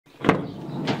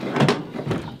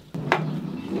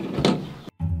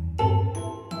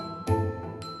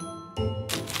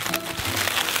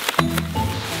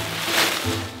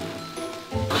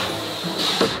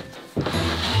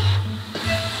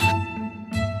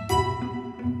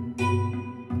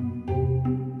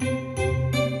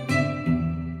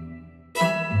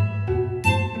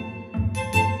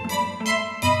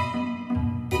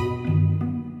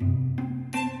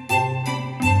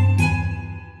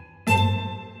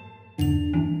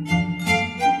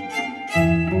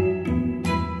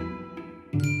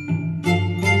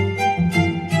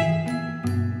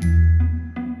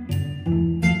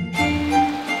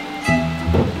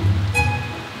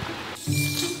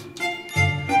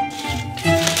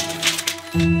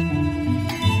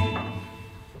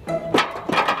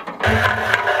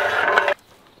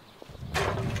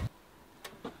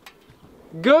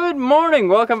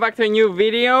morning, welcome back to a new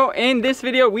video. In this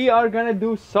video we are gonna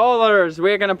do solars.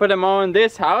 We're gonna put them on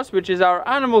this house, which is our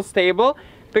animal stable,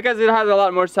 because it has a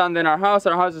lot more sun than our house.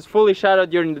 Our house is fully shadowed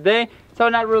during the day, so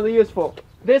not really useful.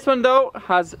 This one though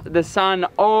has the sun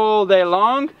all day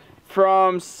long,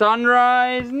 from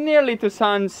sunrise nearly to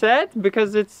sunset,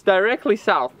 because it's directly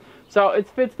south, so it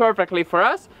fits perfectly for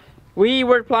us. We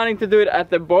were planning to do it at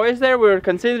the boys there.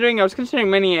 I was considering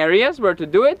many areas where to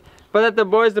do it, but at the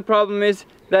boys the problem is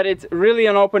that it's really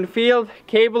an open field,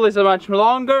 cable is much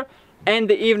longer, and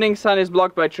the evening sun is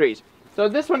blocked by trees. So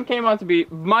this one came out to be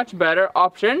much better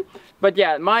option. But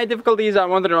yeah, my difficulty is I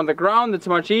wanted it on the ground. It's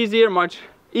much easier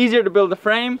to build a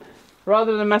frame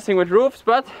rather than messing with roofs.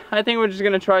 But I think we're just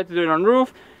gonna try to do it on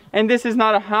roof. And this is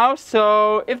not a house,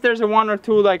 so if there's a one or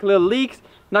two like little leaks,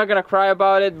 not gonna cry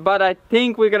about it. But I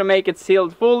think we're gonna make it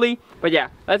sealed fully. But yeah,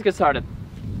 let's get started.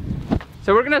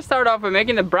 So we're gonna start off by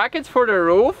making the brackets for the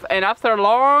roof, and after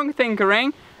long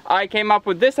tinkering I came up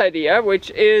with this idea, which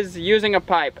is using a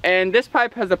pipe. And this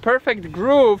pipe has the perfect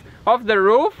groove of the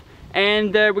roof,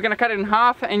 and we're gonna cut it in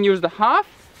half and use the half,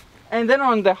 and then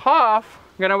on the half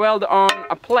I'm gonna weld on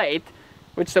a plate,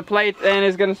 which the plate then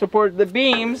is gonna support the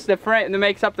beams, the frame that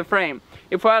makes up the frame.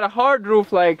 If we had a hard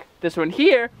roof like this one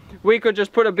here, we could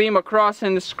just put a beam across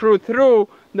and screw through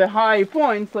the high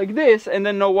points like this, and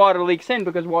then no water leaks in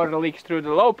because water leaks through the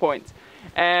low points.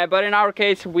 But in our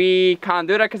case we can't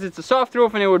do that because it's a soft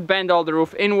roof and it would bend all the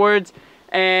roof inwards,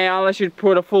 unless you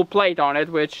put a full plate on it,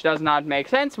 which does not make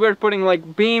sense. We're putting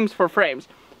like beams for frames.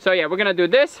 So yeah, we're gonna do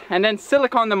this and then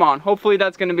silicone them on. Hopefully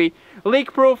that's gonna be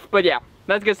leak proof. But yeah,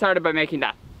 let's get started by making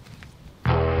that.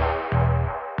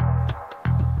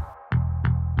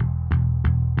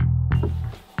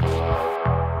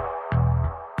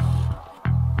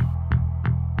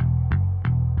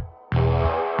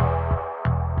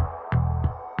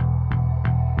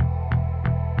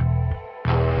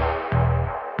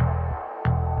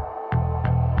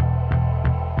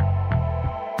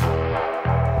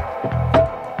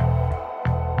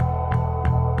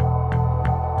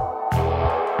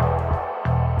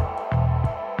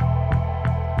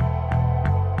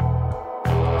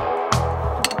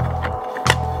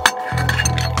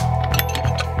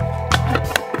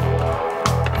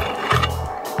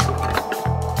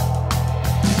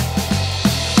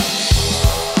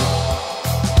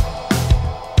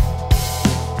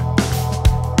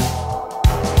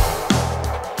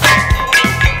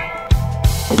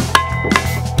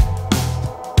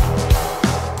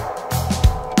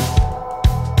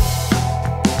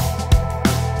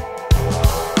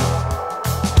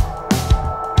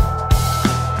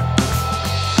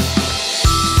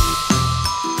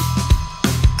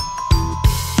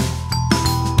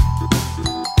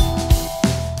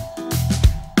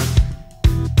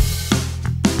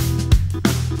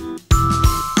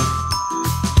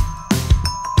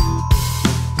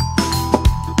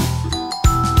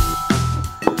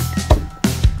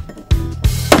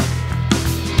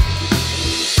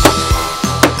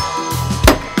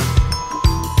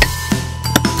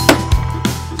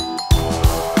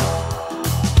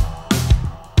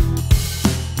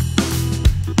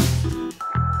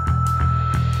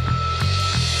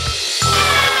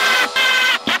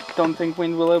 Don't think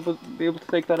wind will be able to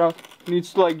take that out. It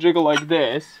needs to like jiggle like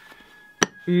this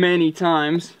many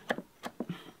times.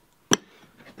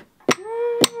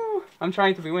 I'm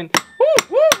trying to be wind.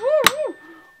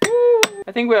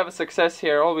 I think we have a success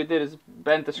here. All we did is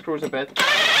bend the screws a bit,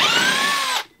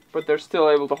 but they're still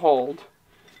able to hold.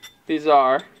 These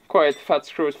are quite fat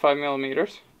screws,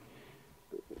 5mm,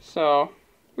 so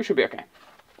we should be okay.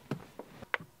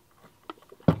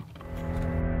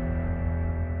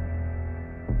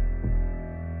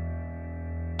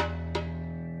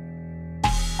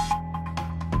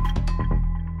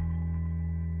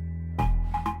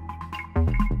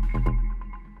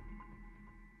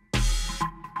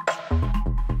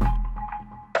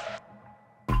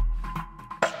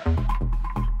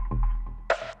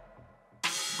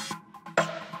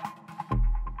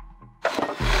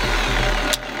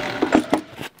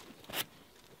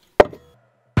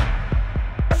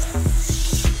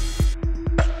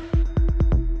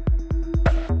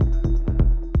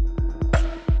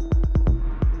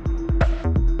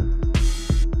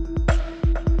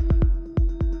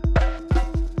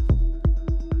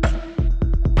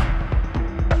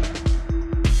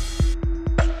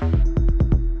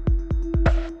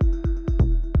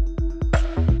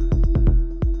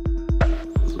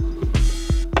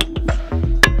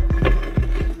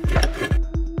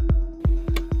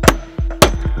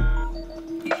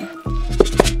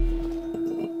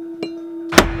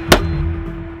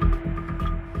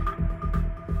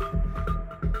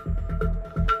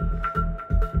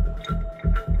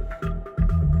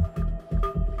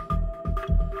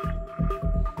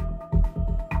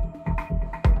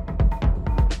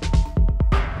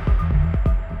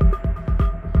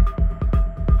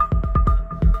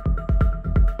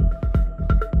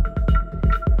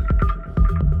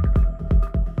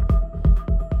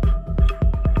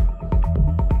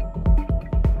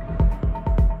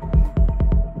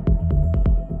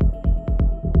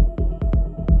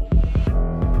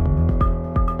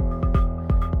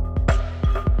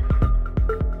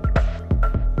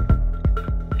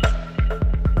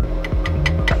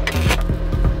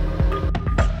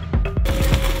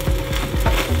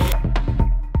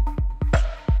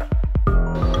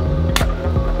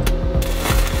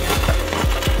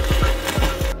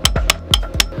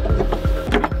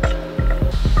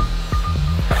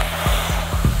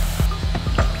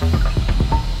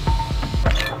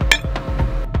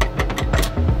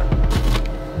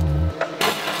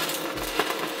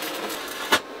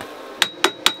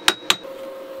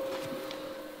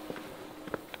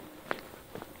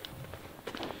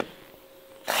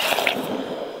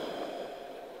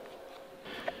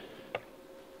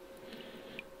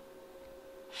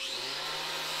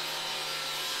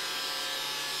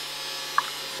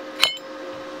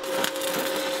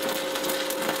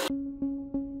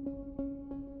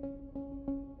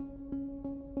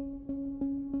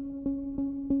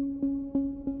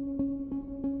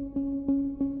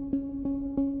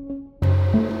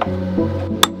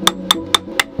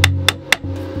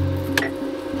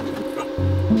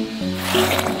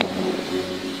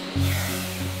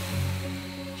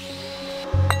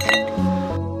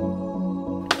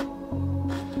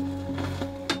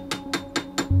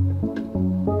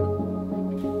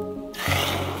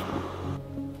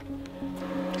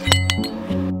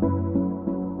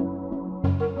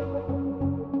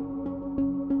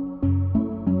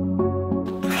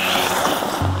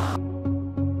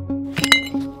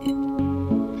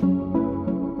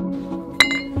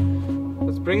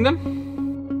 bring them.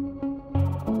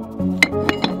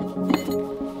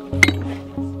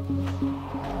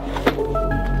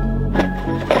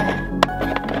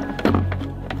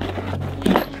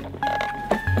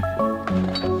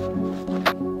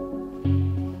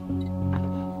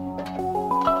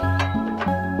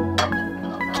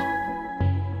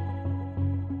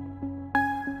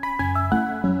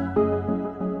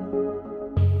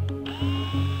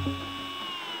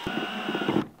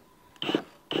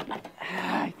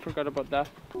 Forgot about that.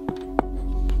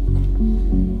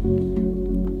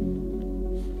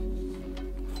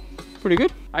 Pretty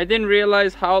good. I didn't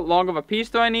realize how long of a piece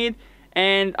do I need,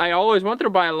 and I always wanted to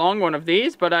buy a long one of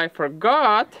these, but I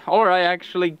forgot, or I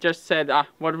actually just said,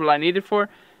 what will I need it for?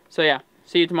 So yeah,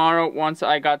 see you tomorrow once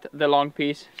I got the long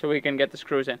piece so we can get the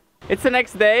screws in. It's the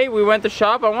next day. We went to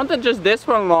shop. I wanted just this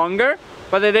one longer,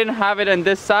 but they didn't have it in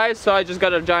this size, so I just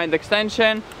got a giant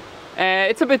extension.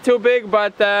 It's a bit too big,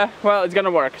 but well, it's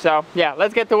gonna work. So yeah,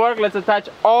 let's get to work. Let's attach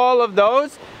all of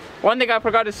those. One thing I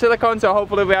forgot is silicone, so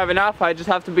hopefully we have enough. I just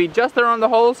have to be just around the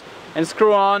holes and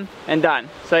screw on and done.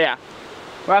 So yeah,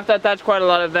 we have to attach quite a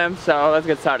lot of them, so let's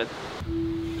get started.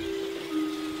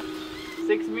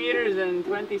 6 meters and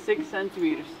 26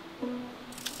 centimeters.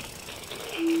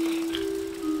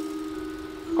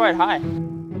 Quite high.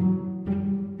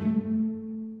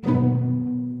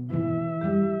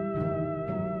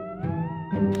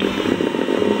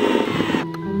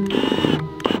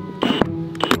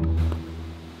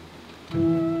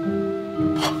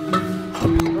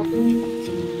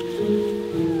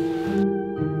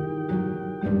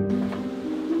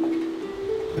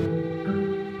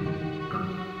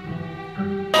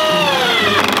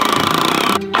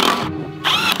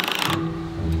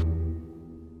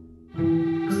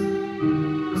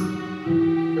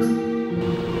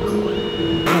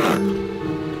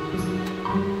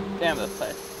 Damn, that's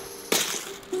tight.